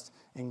trust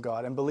in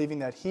God and believing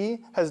that He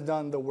has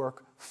done the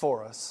work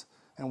for us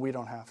and we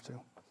don't have to.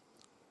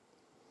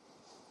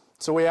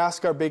 So we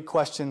ask our big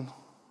question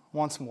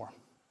once more.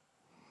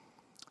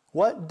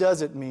 What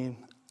does it mean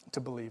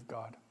to believe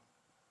God?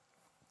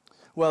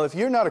 Well, if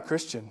you're not a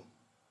Christian,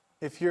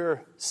 if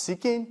you're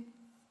seeking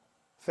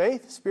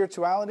faith,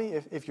 spirituality,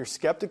 if you're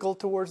skeptical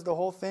towards the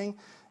whole thing,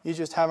 you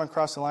just haven't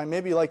crossed the line.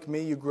 Maybe like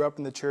me, you grew up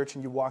in the church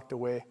and you walked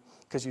away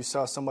because you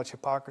saw so much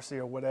hypocrisy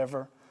or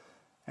whatever,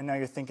 and now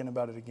you're thinking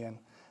about it again.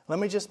 Let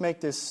me just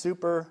make this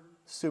super,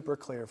 super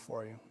clear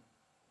for you.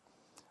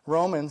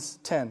 Romans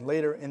 10,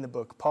 later in the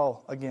book,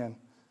 Paul again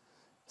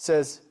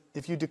says,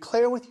 if you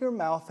declare with your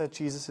mouth that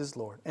Jesus is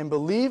Lord and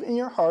believe in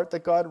your heart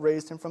that God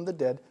raised Him from the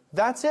dead,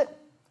 that's it.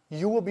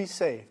 You will be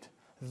saved.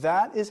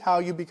 That is how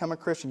you become a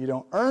Christian. You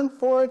don't earn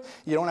for it.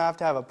 You don't have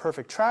to have a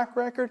perfect track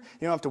record.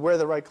 You don't have to wear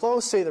the right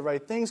clothes, say the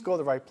right things, go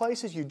the right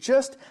places. You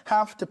just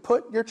have to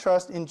put your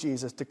trust in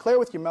Jesus. Declare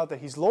with your mouth that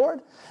He's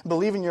Lord.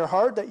 Believe in your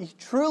heart that you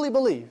truly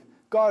believe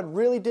God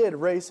really did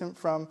raise Him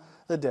from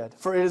the dead.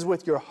 For it is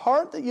with your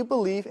heart that you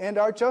believe and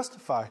are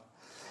justified.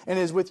 And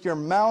it is with your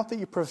mouth that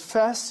you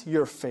profess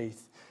your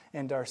faith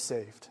and are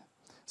saved.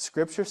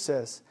 Scripture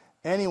says,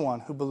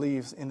 anyone who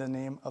believes in the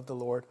name of the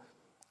Lord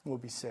will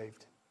be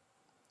saved.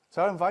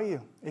 So I invite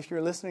you, if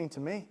you're listening to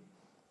me,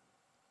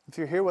 If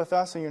you're here with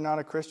us and you're not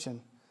a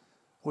Christian,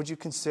 would you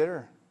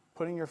consider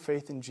putting your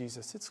faith in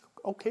Jesus? It's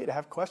okay to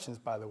have questions,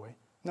 by the way,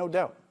 no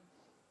doubt.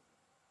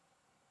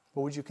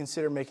 But would you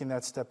consider making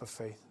that step of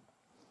faith?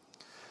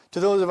 To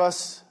those of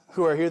us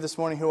who are here this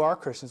morning who are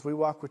Christians, we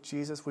walk with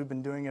Jesus. We've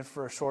been doing it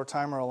for a short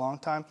time or a long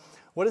time.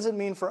 What does it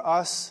mean for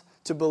us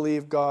to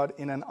believe God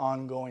in an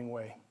ongoing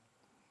way?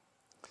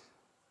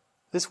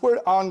 This word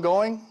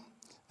ongoing,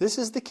 this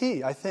is the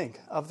key, I think,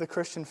 of the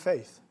Christian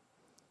faith.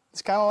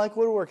 It's kind of like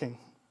woodworking.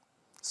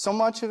 So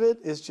much of it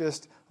is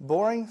just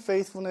boring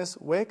faithfulness,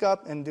 wake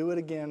up and do it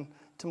again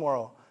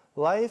tomorrow.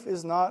 Life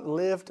is not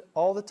lived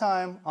all the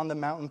time on the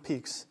mountain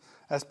peaks.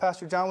 As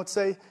Pastor John would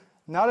say,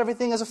 not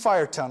everything is a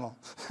fire tunnel.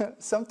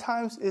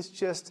 Sometimes it's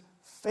just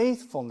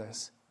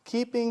faithfulness,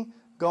 keeping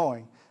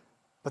going.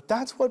 But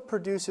that's what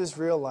produces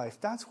real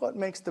life. That's what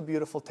makes the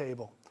beautiful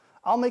table.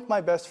 I'll make my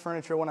best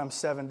furniture when I'm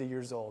 70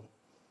 years old,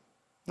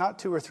 not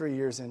 2 or 3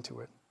 years into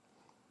it.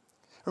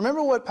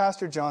 Remember what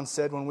Pastor John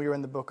said when we were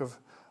in the book of,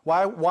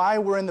 why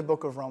we're in the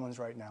book of Romans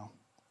right now.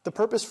 The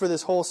purpose for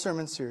this whole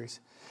sermon series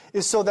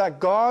is so that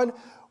God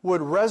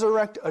would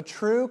resurrect a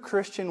true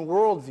Christian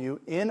worldview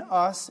in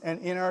us and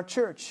in our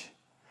church.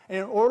 And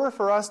in order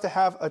for us to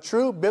have a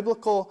true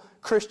biblical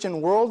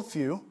Christian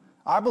worldview,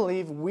 I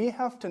believe we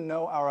have to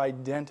know our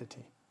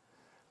identity.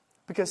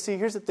 Because see,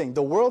 here's the thing.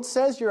 The world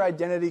says your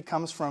identity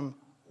comes from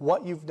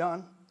what you've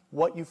done,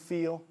 what you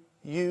feel,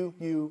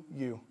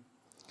 you.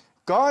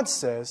 God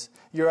says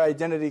your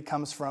identity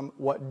comes from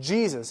what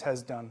Jesus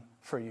has done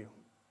for you.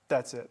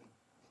 That's it.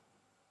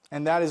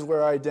 And that is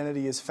where our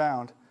identity is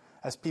found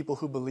as people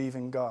who believe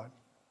in God.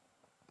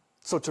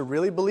 So to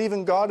really believe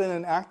in God in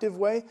an active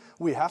way,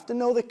 we have to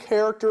know the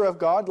character of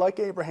God like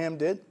Abraham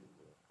did.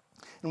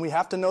 And we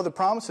have to know the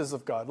promises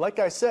of God. Like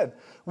I said,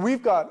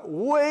 we've got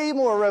way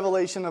more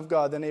revelation of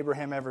God than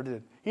Abraham ever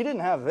did. He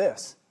didn't have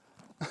this.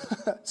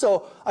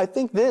 So I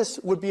think this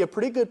would be a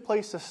pretty good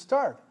place to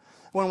start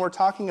when we're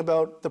talking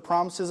about the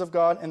promises of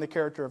God and the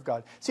character of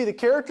God. See, the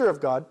character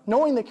of God,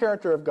 knowing the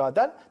character of God,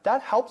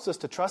 that helps us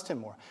to trust Him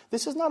more.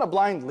 This is not a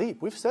blind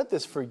leap. We've said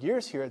this for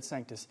years here at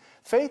Sanctus.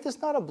 Faith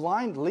is not a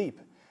blind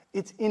leap.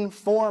 It's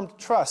informed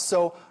trust.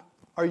 So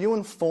are you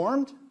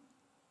informed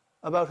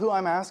about who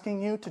I'm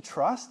asking you to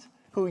trust?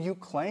 Who you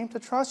claim to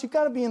trust? You've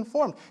got to be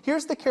informed.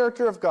 Here's the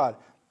character of God.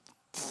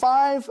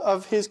 5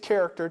 of His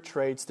character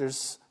traits.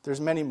 There's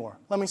many more.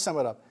 Let me sum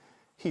it up.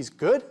 He's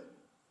good.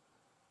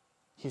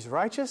 He's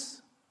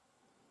righteous.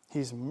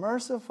 He's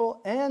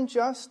merciful and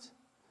just.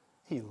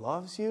 He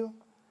loves you.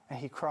 And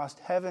He crossed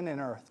heaven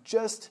and earth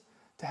just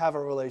to have a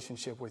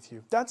relationship with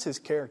you. That's His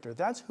character.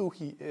 That's who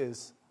He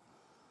is.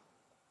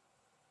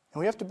 And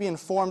we have to be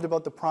informed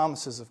about the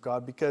promises of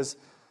God because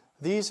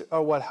these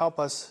are what help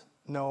us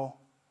know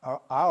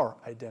our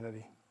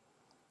identity.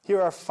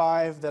 Here are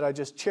 5 that I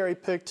just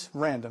cherry-picked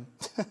random.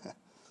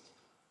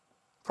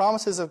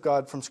 Promises of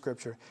God from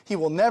Scripture. He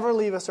will never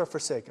leave us or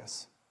forsake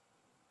us.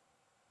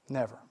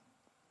 Never.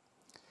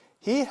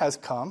 He has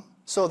come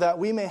so that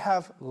we may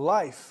have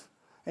life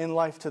and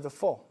life to the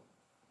full.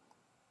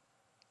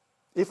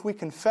 If we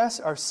confess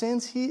our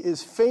sins, He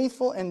is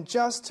faithful and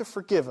just to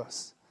forgive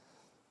us.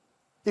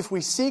 If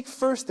we seek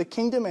first the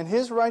kingdom and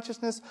His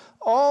righteousness,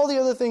 all the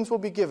other things will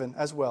be given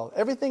as well.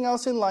 Everything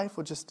else in life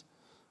will just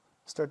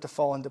start to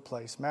fall into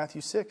place.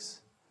 Matthew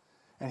 6.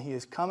 And He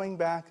is coming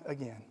back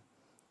again.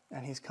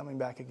 And He's coming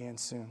back again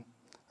soon.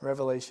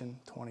 Revelation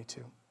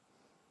 22.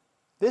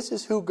 This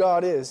is who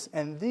God is.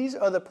 And these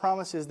are the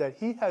promises that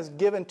He has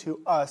given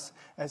to us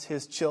as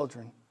His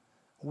children.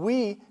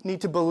 We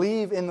need to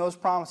believe in those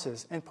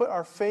promises and put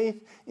our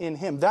faith in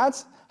Him.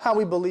 That's how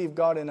we believe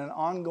God in an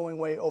ongoing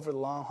way over the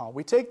long haul.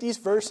 We take these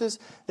verses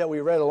that we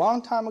read a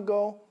long time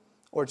ago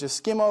or just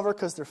skim over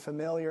because they're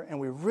familiar and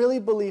we really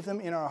believe them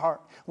in our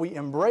heart. We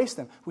embrace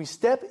them. We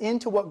step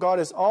into what God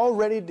is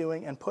already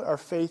doing and put our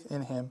faith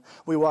in Him.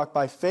 We walk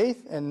by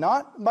faith and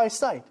not by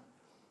sight.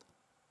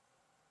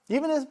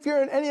 Even if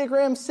you're an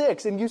Enneagram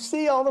 6 and you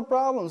see all the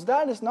problems,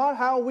 that is not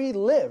how we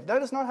live.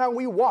 That is not how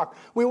we walk.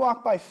 We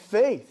walk by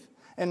faith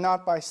and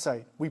not by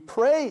sight. We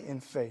pray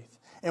in faith.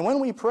 And when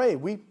we pray,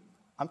 we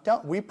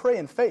pray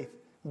in faith,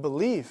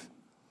 believe,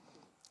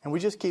 and we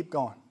just keep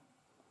going.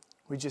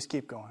 We just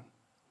keep going.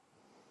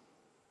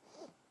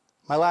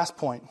 My last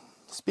point,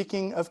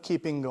 speaking of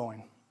keeping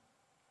going.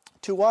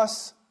 To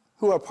us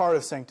who are part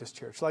of Sanctus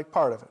Church, like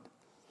part of it.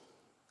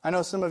 I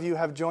know some of you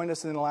have joined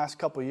us in the last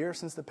couple of years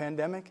since the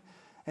pandemic,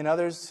 and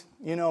others,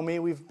 you know me,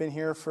 we've been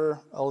here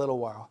for a little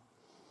while.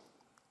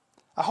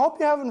 I hope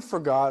you haven't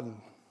forgotten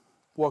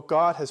what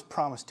God has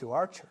promised to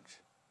our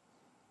church.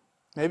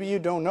 Maybe you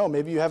don't know.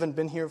 Maybe you haven't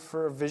been here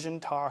for a vision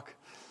talk.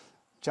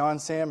 John,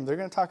 Sam, they're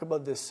going to talk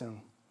about this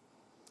soon.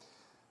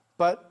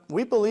 But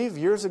we believe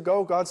years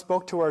ago God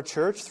spoke to our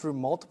church through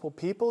multiple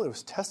people. It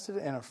was tested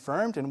and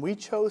affirmed, and we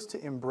chose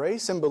to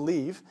embrace and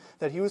believe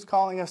that He was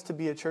calling us to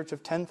be a church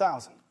of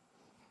 10,000,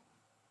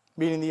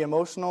 meeting the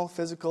emotional,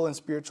 physical, and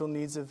spiritual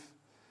needs of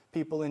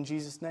people in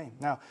Jesus' name.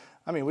 Now,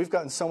 we've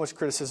gotten so much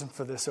criticism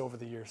for this over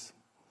the years.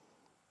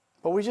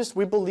 But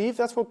we believe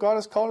that's what God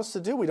has called us to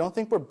do. We don't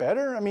think we're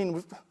better.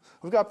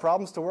 We've got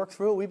problems to work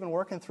through. We've been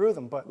working through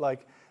them. But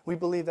we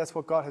believe that's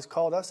what God has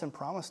called us and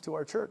promised to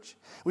our church.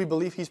 We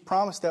believe He's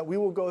promised that we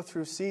will go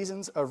through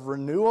seasons of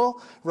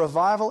renewal,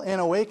 revival,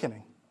 and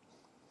awakening.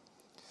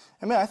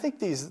 I mean, I think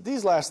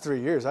these last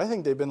 3 years, I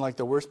think they've been like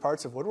the worst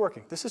parts of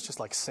woodworking. This is just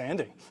like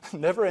sanding,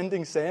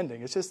 never-ending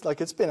sanding. It's just like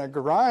it's been a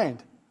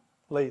grind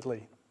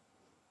lately.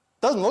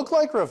 Doesn't look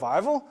like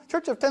revival.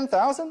 Church of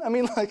 10,000? I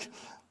mean, look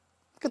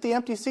at the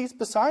empty seats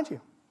beside you.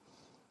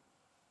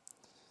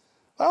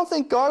 I don't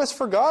think God has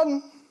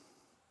forgotten.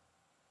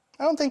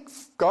 I don't think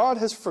God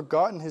has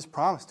forgotten His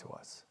promise to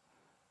us.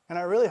 And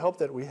I really hope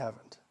that we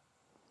haven't.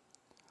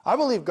 I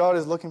believe God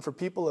is looking for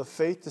people of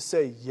faith to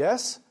say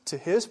yes to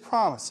His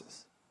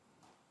promises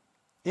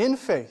in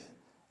faith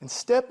and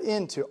step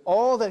into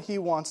all that He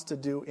wants to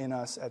do in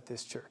us at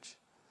this church.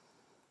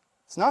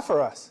 It's not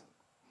for us,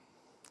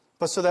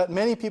 but so that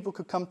many people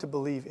could come to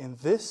believe in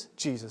this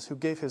Jesus who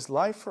gave His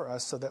life for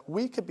us so that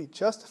we could be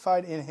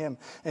justified in Him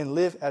and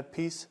live at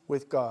peace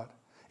with God.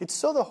 It's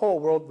so the whole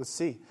world would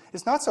see.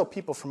 It's not so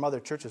people from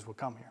other churches will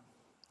come here.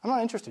 I'm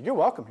not interested. You're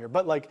welcome here.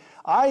 But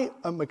I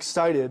am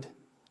excited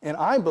and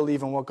I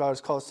believe in what God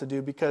has called us to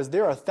do because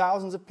there are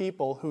thousands of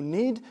people who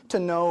need to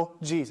know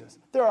Jesus.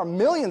 There are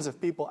millions of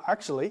people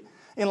actually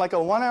in a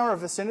 1-hour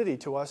vicinity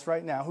to us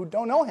right now who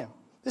don't know Him.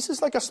 This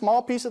is like a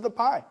small piece of the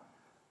pie.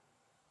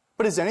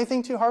 But is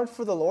anything too hard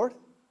for the Lord?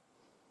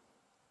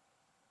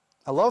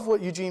 I love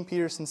what Eugene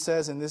Peterson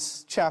says in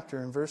this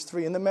chapter in verse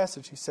 3 in the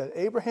Message. He said,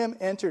 Abraham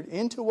entered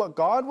into what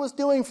God was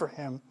doing for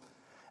him,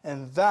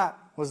 and that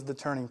was the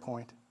turning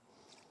point.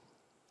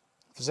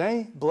 If there's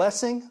any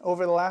blessing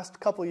over the last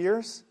couple of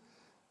years,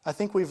 I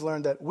think we've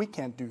learned that we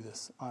can't do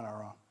this on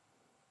our own.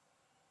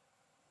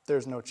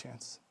 There's no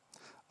chance.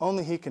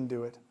 Only He can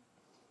do it,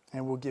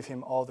 and we'll give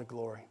Him all the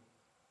glory.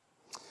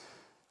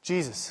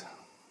 Jesus,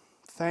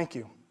 thank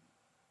You.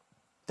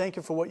 Thank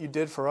You for what You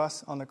did for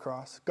us on the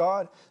cross.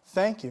 God,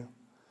 thank You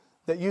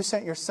that You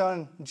sent Your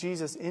Son,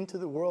 Jesus, into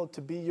the world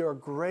to be Your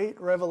great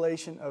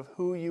revelation of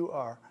who You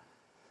are.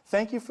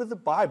 Thank You for the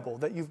Bible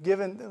that You've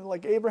given.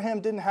 Abraham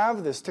didn't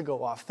have this to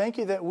go off. Thank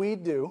You that we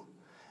do,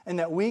 and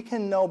that we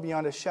can know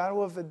beyond a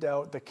shadow of a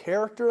doubt the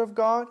character of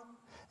God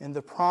and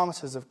the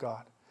promises of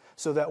God,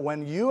 so that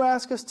when You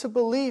ask us to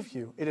believe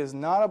You, it is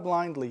not a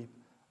blind leap,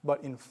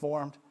 but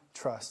informed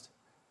trust.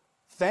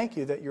 Thank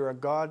You that You're a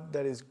God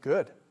that is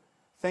good.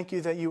 Thank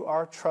You that You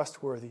are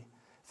trustworthy.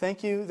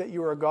 Thank You that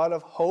You are a God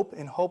of hope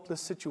in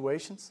hopeless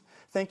situations.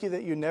 Thank You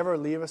that You never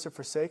leave us or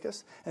forsake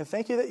us. And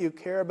thank You that You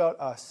care about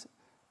us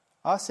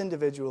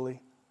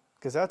individually,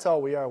 because that's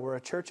all we are. We're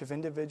a church of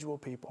individual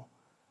people.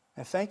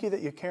 And thank You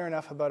that You care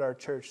enough about our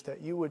church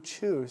that You would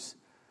choose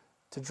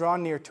to draw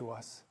near to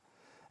us.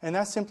 And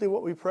that's simply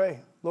what we pray.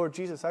 Lord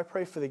Jesus, I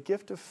pray for the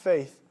gift of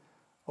faith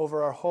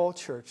over our whole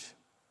church,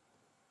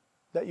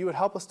 that You would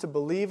help us to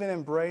believe and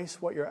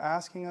embrace what You're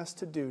asking us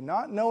to do,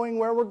 not knowing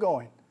where we're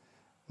going,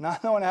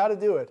 not knowing how to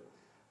do it,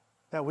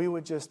 that we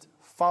would just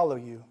follow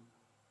You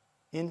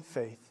in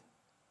faith.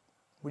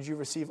 Would You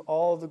receive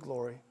all the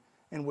glory,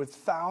 and would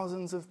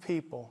thousands of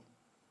people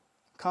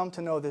come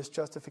to know this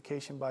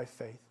justification by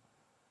faith,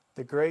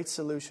 the great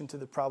solution to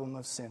the problem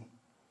of sin.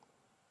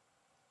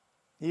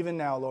 Even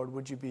now, Lord,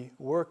 would You be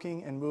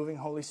working and moving,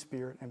 Holy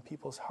Spirit, in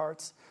people's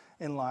hearts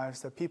and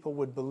lives, that people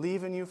would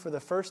believe in You for the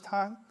first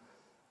time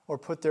or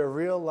put their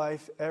real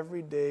life,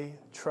 everyday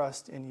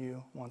trust in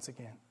You once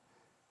again.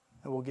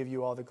 And we'll give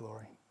You all the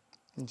glory.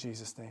 In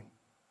Jesus' name,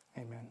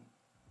 amen.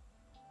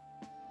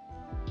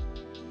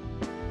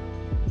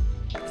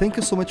 Thank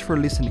you so much for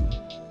listening.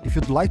 If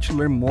you'd like to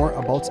learn more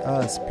about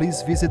us,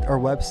 please visit our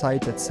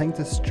website at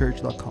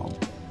sanctuschurch.com.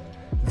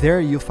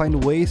 There you'll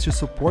find ways to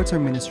support our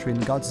ministry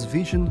and God's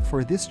vision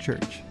for this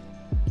church.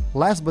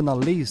 Last but not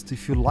least,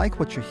 if you like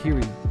what you're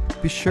hearing,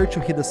 be sure to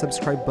hit the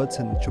subscribe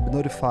button to be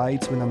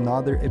notified when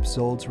another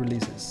episode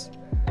releases.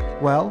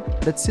 Well,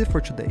 that's it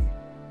for today.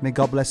 May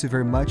God bless you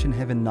very much and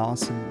have an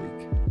awesome week.